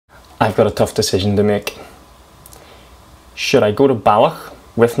I've got a tough decision to make. Should I go to Balloch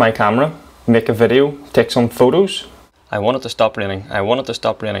with my camera, make a video, take some photos? I want it to stop raining. I want it to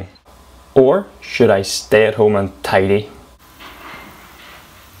stop raining. Or should I stay at home and tidy?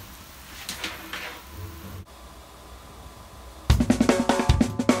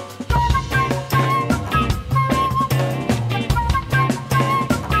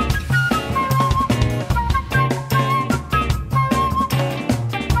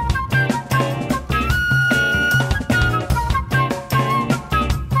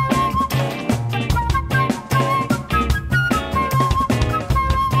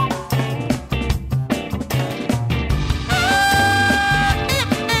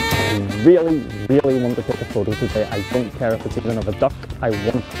 Really want to take a photo today. I don't care if it's even of a duck, I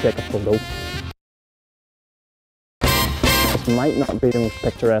want to take a photo. This might not be the most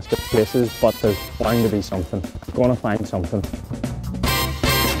picturesque of places, but there's bound to be something. I'm going to find something.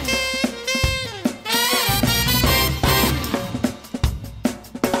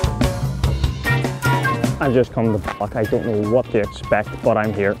 I've just come to Balloch. I don't know what to expect, but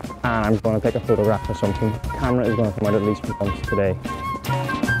I'm here and I'm going to take a photograph of something. The camera is going to come out at least once today.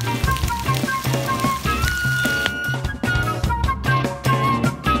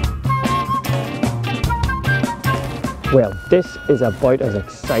 Well, this is about as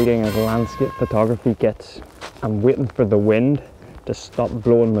exciting as landscape photography gets. I'm waiting for the wind to stop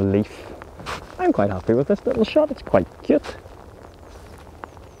blowing the leaf. I'm quite happy with this little shot, it's quite cute.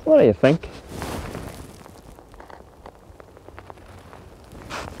 What do you think?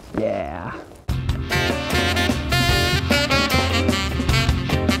 Yeah.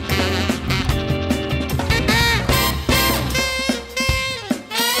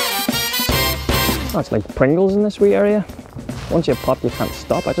 Oh, it's like Pringles in this wee area. Once you pop, you can't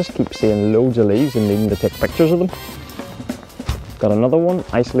stop. I just keep seeing loads of leaves and needing to take pictures of them. Got another one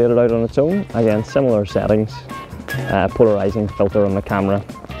isolated out on its own. Again, similar settings. Polarizing filter on the camera.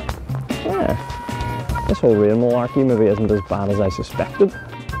 Yeah. This whole rain malarkey maybe isn't as bad as I suspected.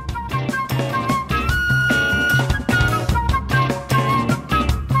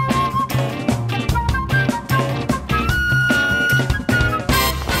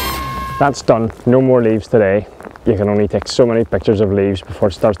 That's done, no more leaves today. You can only take so many pictures of leaves before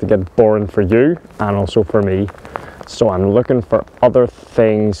it starts to get boring for you and also for me. So I'm looking for other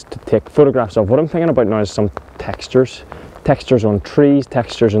things to take photographs of. What I'm thinking about now is some textures. Textures on trees,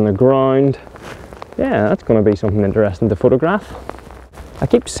 textures on the ground. Yeah, that's going to be something interesting to photograph. I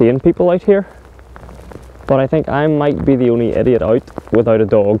keep seeing people out here, but I think I might be the only idiot out without a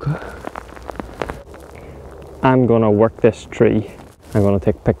dog. I'm going to work this tree. I'm going to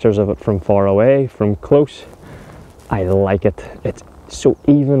take pictures of it from far away, from close. I like it. It's so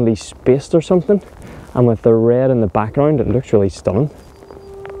evenly spaced or something. And with the red in the background, it looks really stunning.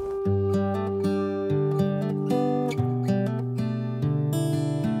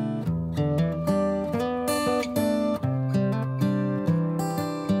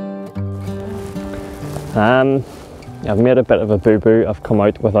 I've made a bit of a boo-boo. I've come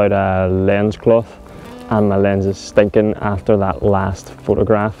out without a lens cloth. And my lens is stinking after that last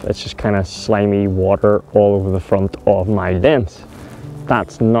photograph. It's just kind of slimy water all over the front of my lens.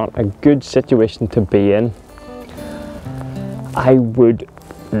 That's not a good situation to be in. I would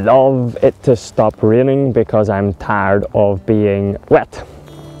love it to stop raining because I'm tired of being wet.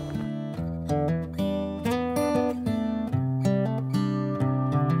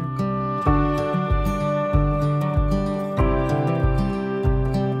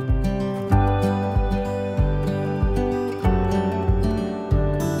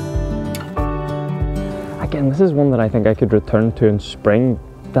 Again, this is one that I think I could return to in spring.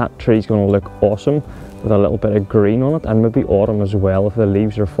 That tree's going to look awesome with a little bit of green on it, and maybe autumn as well if the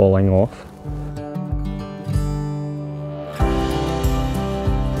leaves are falling off.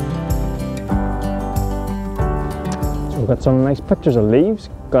 So we've got some nice pictures of leaves,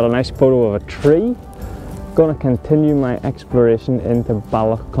 got a nice photo of a tree. Going to continue my exploration into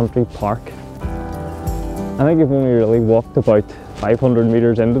Balloch Country Park. I think I've only really walked about 500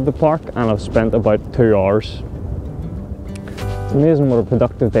 metres into the park and I've spent about 2 hours. It's amazing what a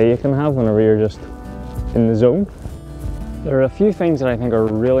productive day you can have whenever you're just in the zone. There are a few things that I think are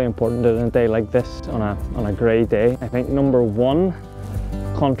really important in a day like this on a grey day. I think number one,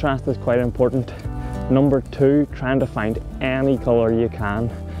 contrast is quite important. Number two, trying to find any colour you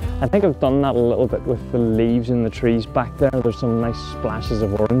can. I think I've done that a little bit with the leaves in the trees back there. There's some nice splashes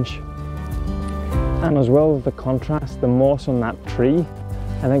of orange. And as well with the contrast, the moss on that tree,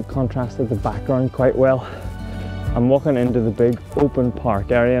 I think contrasted the background quite well. I'm walking into the big open park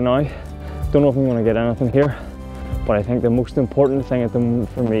area now. Don't know if I'm going to get anything here, but but I think the most important thing at the moment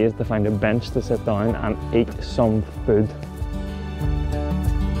for me is to find a bench to sit down and eat some food.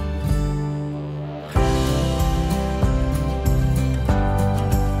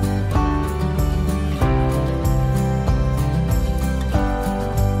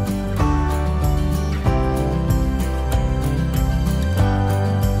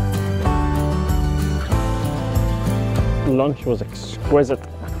 Lunch was exquisite.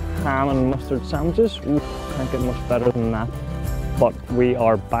 Ham and mustard sandwiches. Ooh, can't get much better than that. But we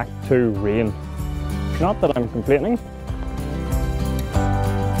are back to rain. Not that I'm complaining.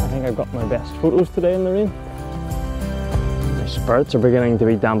 I think I've got my best photos today in the rain. My spirits are beginning to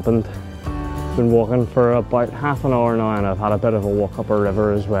be dampened. Been walking for about half an hour now and I've had a bit of a walk up a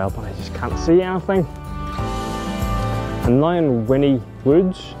river as well, but I just can't see anything. I'm now in Winnie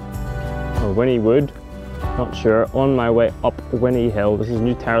Woods, or Winnie Wood. Not sure, on my way up Winnie Hill. This is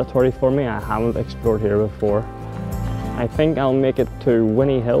new territory for me, I haven't explored here before. I think I'll make it to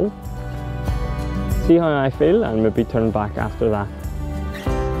Winnie Hill, see how I feel and maybe turn back after that.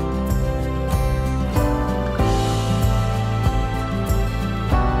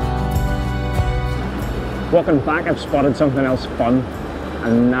 Walking back, I've spotted something else fun, a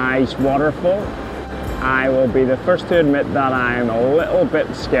nice waterfall. I will be the first to admit that I'm a little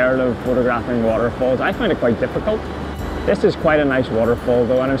bit scared of photographing waterfalls. I find it quite difficult. This is quite a nice waterfall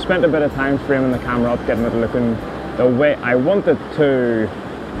though, and I've spent a bit of time framing the camera up, getting it looking the way I want it to.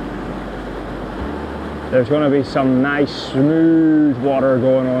 There's going to be some nice smooth water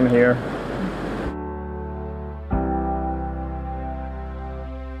going on here.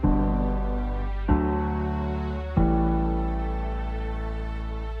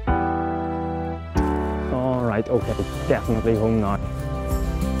 Okay, definitely home now.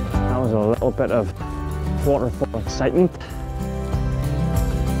 That was a little bit of waterfall excitement,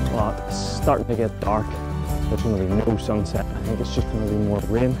 but it's starting to get dark. There's going to be no sunset. I think it's just going to be more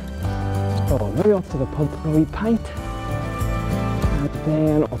rain. So maybe off to the pub for a wee pint and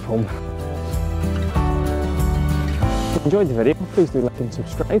then off home. If you enjoyed the video, please do like and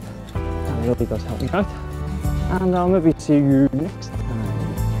subscribe. That really does help me out. And I'll maybe see you next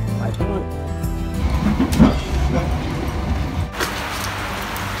time. Bye for now.